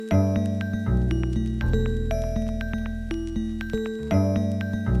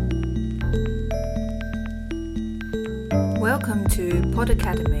Pod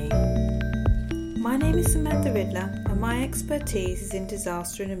Academy. My name is Samantha Riddler and my expertise is in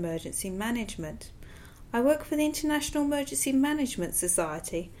disaster and emergency management. I work for the International Emergency Management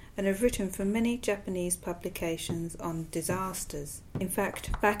Society and have written for many Japanese publications on disasters. In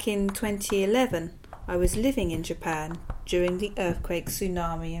fact, back in 2011, I was living in Japan during the earthquake,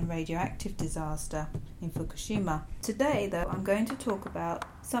 tsunami and radioactive disaster in Fukushima. Today, though, I'm going to talk about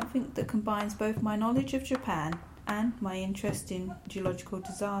something that combines both my knowledge of Japan and my interest in geological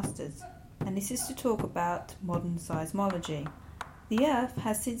disasters. And this is to talk about modern seismology. The Earth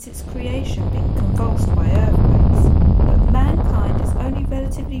has since its creation been convulsed by earthquakes, but mankind has only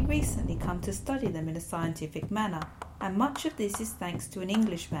relatively recently come to study them in a scientific manner, and much of this is thanks to an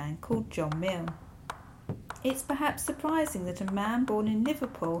Englishman called John Milne. It's perhaps surprising that a man born in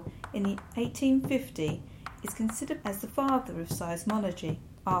Liverpool in 1850 is considered as the father of seismology.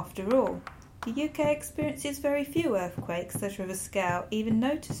 After all, the UK experiences very few earthquakes that are of a scale even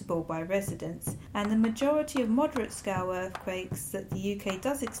noticeable by residents, and the majority of moderate scale earthquakes that the UK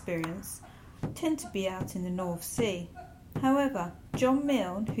does experience tend to be out in the North Sea. However, John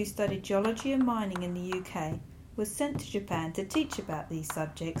Milne, who studied geology and mining in the UK, was sent to Japan to teach about these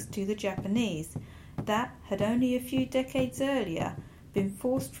subjects to the Japanese that had only a few decades earlier been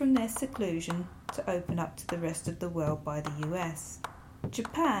forced from their seclusion to open up to the rest of the world by the US.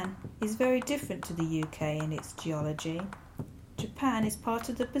 Japan is very different to the UK in its geology. Japan is part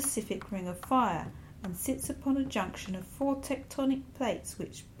of the Pacific Ring of Fire and sits upon a junction of four tectonic plates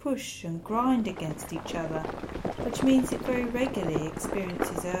which push and grind against each other, which means it very regularly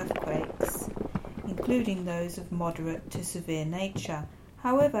experiences earthquakes, including those of moderate to severe nature.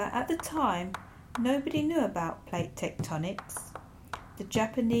 However, at the time, nobody knew about plate tectonics. The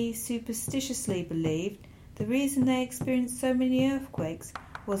Japanese superstitiously believed the reason they experienced so many earthquakes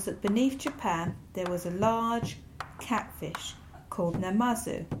was that beneath Japan there was a large catfish called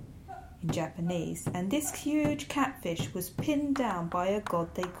Namazu in Japanese, and this huge catfish was pinned down by a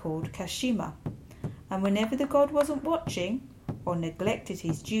god they called Kashima. And whenever the god wasn't watching or neglected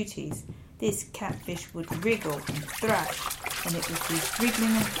his duties, this catfish would wriggle and thrash, and it was this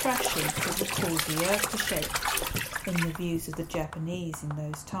wriggling and thrashing that would cause the earth to shake in the views of the Japanese in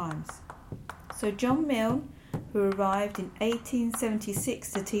those times. So John Milne, who arrived in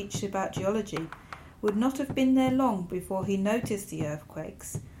 1876 to teach about geology, would not have been there long before he noticed the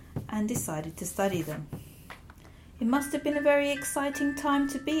earthquakes and decided to study them. It must have been a very exciting time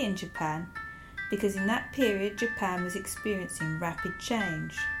to be in Japan, because in that period Japan was experiencing rapid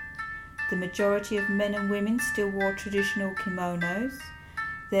change. The majority of men and women still wore traditional kimonos,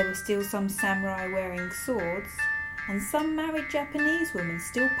 there were still some samurai wearing swords, and some married Japanese women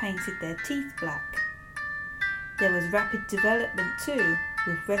still painted their teeth black. There was rapid development too,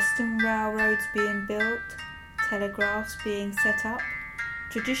 with western railroads being built, telegraphs being set up,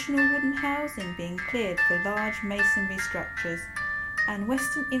 traditional wooden housing being cleared for large masonry structures, and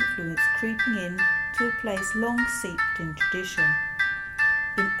western influence creeping in to a place long steeped in tradition.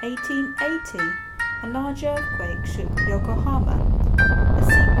 In 1880, a large earthquake shook Yokohama, a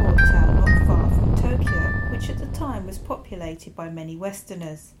seaport town not far from Tokyo, which at the time was populated by many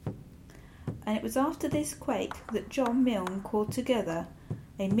Westerners. And it was after this quake that John Milne called together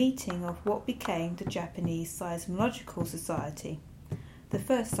a meeting of what became the Japanese Seismological Society, the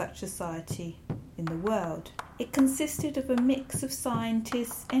first such society in the world. It consisted of a mix of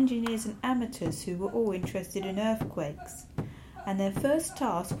scientists, engineers and amateurs who were all interested in earthquakes, and their first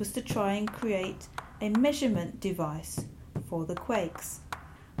task was to try and create a measurement device for the quakes.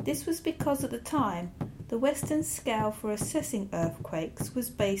 This was because at the time the Western scale for assessing earthquakes was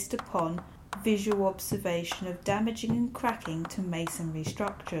based upon visual observation of damaging and cracking to masonry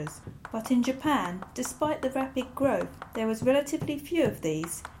structures. But in Japan, despite the rapid growth, there was relatively few of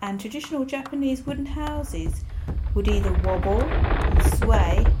these, and traditional Japanese wooden houses would either wobble and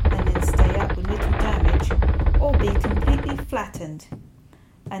sway and then stay up with little damage, or be completely flattened,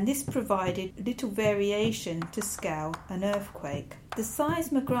 and this provided little variation to scale an earthquake. The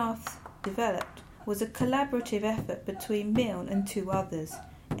seismograph developed was a collaborative effort between Milne and two others,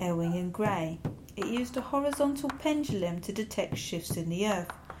 Ewing and Gray. It used a horizontal pendulum to detect shifts in the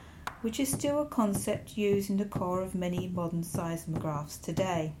earth, which is still a concept used in the core of many modern seismographs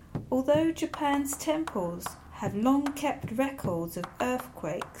today. Although Japan's temples have long kept records of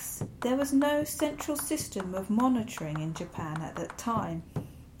earthquakes, there was no central system of monitoring in Japan at that time.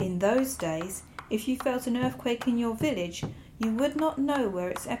 In those days, if you felt an earthquake in your village, you would not know where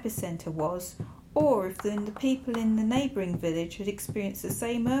its epicenter was, or if the people in the neighbouring village had experienced the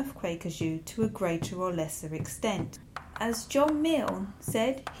same earthquake as you to a greater or lesser extent. As John Milne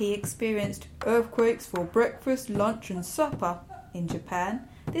said, he experienced earthquakes for breakfast, lunch and supper, in Japan.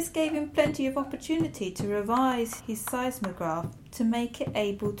 This gave him plenty of opportunity to revise his seismograph to make it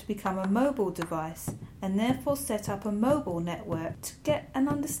able to become a mobile device, and therefore set up a mobile network to get an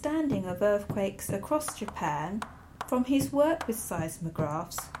understanding of earthquakes across Japan. From his work with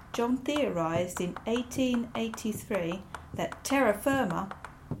seismographs, John theorized in 1883 that terra firma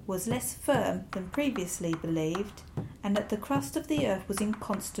was less firm than previously believed, and that the crust of the earth was in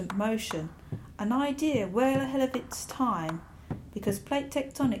constant motion, an idea well ahead of its time, because plate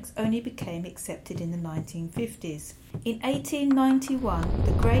tectonics only became accepted in the 1950s. In 1891,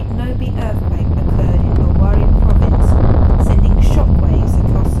 the Great Nobi earthquake occurred in Owari province, sending shockwaves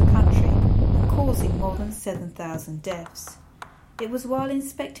across the country and causing more than 7,000 deaths. It was while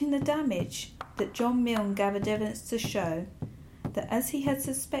inspecting the damage that John Milne gathered evidence to show that, as he had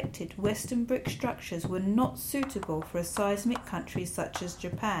suspected, Western brick structures were not suitable for a seismic country such as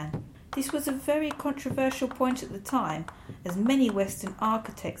Japan. This was a very controversial point at the time, as many Western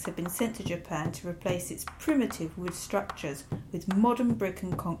architects had been sent to Japan to replace its primitive wood structures with modern brick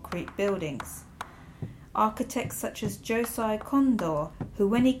and concrete buildings. Architects such as Josai Kondor, who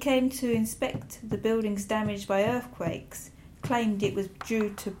when he came to inspect the buildings damaged by earthquakes, claimed it was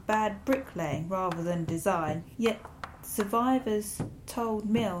due to bad bricklaying rather than design, yet survivors told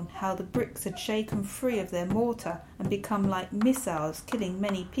Milne how the bricks had shaken free of their mortar and become like missiles, killing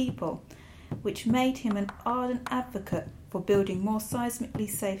many people, which made him an ardent advocate for building more seismically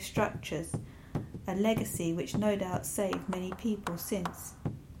safe structures, a legacy which no doubt saved many people since.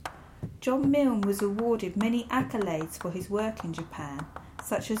 John Milne was awarded many accolades for his work in Japan,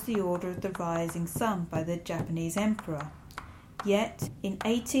 such as the Order of the Rising Sun by the Japanese Emperor. Yet, in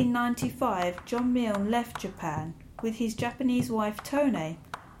 1895, John Milne left Japan with his Japanese wife Tone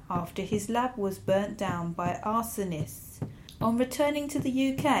after his lab was burnt down by arsonists. On returning to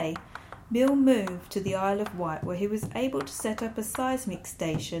the UK, Milne moved to the Isle of Wight, where he was able to set up a seismic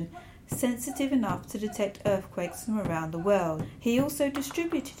station sensitive enough to detect earthquakes from around the world. He also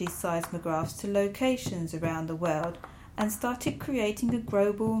distributed his seismographs to locations around the world and started creating a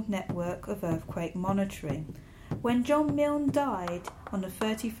global network of earthquake monitoring. When John Milne died on the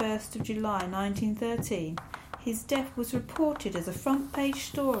 31st of July 1913, his death was reported as a front-page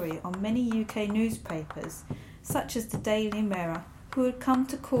story on many UK newspapers, such as the Daily Mirror, who had come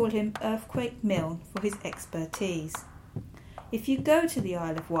to call him Earthquake Milne for his expertise. If you go to the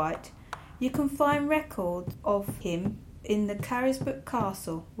Isle of Wight, you can find records of him in the Carisbrooke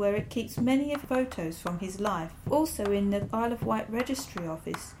Castle, where it keeps many of photos from his life. Also in the Isle of Wight Registry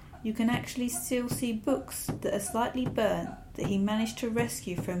Office, you can actually still see books that are slightly burnt that he managed to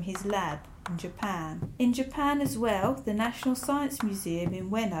rescue from his lab in Japan. In Japan as well, the National Science Museum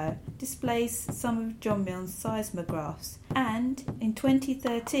in Ueno displays some of John Milne's seismographs, and in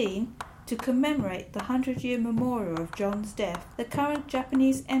 2013, to commemorate the 100-year memorial of John's death, the current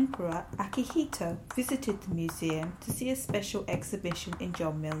Japanese Emperor Akihito visited the museum to see a special exhibition in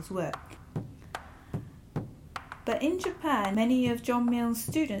John Milne's work. But in Japan, many of John Milne's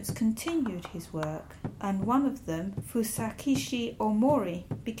students continued his work, and one of them, Fusakishi Omori,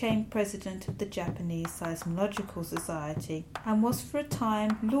 became president of the Japanese Seismological Society and was for a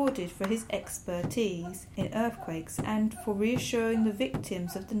time lauded for his expertise in earthquakes and for reassuring the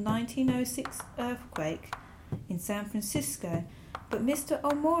victims of the 1906 earthquake in San Francisco. But Mr.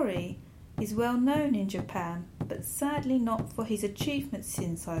 Omori is well known in Japan, but sadly not for his achievements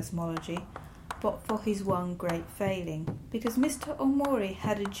in seismology, but for his one great failing, because Mr. Omori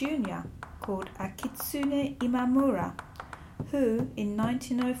had a junior called Akitsune Imamura, who in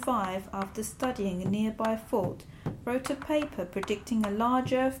 1905, after studying a nearby fault, wrote a paper predicting a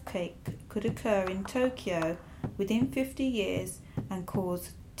large earthquake could occur in Tokyo within 50 years and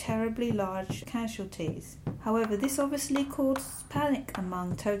cause terribly large casualties. However, this obviously caused panic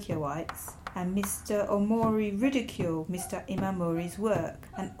among Tokyoites, and Mr. Omori ridiculed Mr. Imamura's work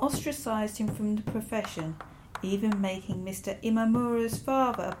and ostracized him from the profession, even making Mr. Imamura's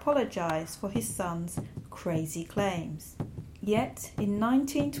father apologize for his son's crazy claims. Yet, in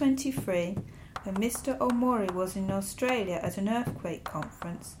 1923, when Mr. Omori was in Australia at an earthquake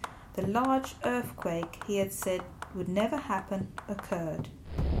conference, the large earthquake he had said would never happen occurred.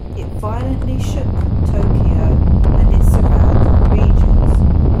 It violently shook Tokyo and its surrounding regions.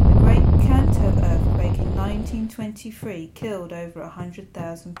 The Great Kanto earthquake in 1923 killed over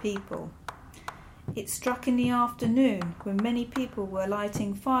 100,000 people. It struck in the afternoon when many people were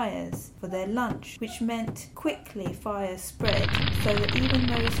lighting fires for their lunch, which meant quickly fire spread so that even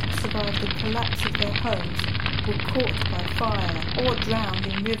those who survived the collapse of their homes were caught by fire or drowned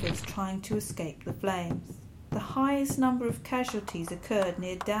in rivers trying to escape the flames. The highest number of casualties occurred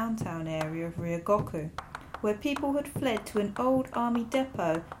near downtown area of Ryogoku, where people had fled to an old army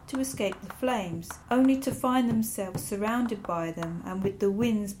depot to escape the flames, only to find themselves surrounded by them and with the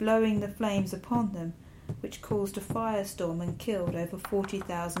winds blowing the flames upon them, which caused a firestorm and killed over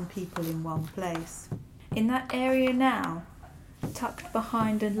 40,000 people in one place. In that area now, tucked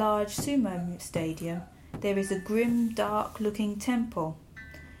behind a large sumo stadium, there is a grim, dark-looking temple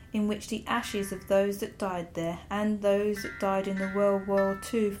in which the ashes of those that died there and those that died in the World War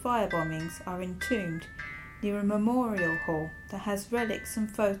II firebombings are entombed near a memorial hall that has relics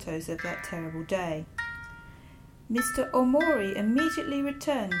and photos of that terrible day. Mr. Omori immediately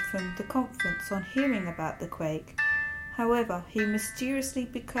returned from the conference on hearing about the quake. However, he mysteriously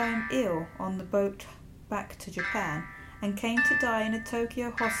became ill on the boat back to Japan and came to die in a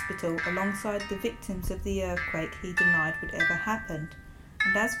Tokyo hospital alongside the victims of the earthquake he denied would ever happen.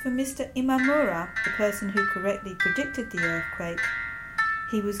 And as for Mr. Imamura, the person who correctly predicted the earthquake,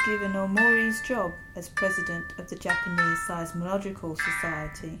 he was given Omori's job as president of the Japanese Seismological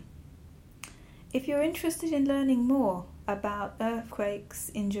Society. If you're interested in learning more about earthquakes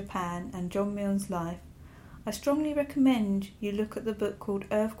in Japan and John Milne's life, I strongly recommend you look at the book called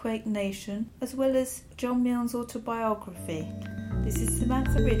Earthquake Nation, as well as John Milne's autobiography. This is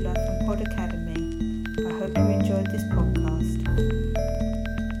Samantha Riddler from Pod Academy. I hope you enjoyed this podcast.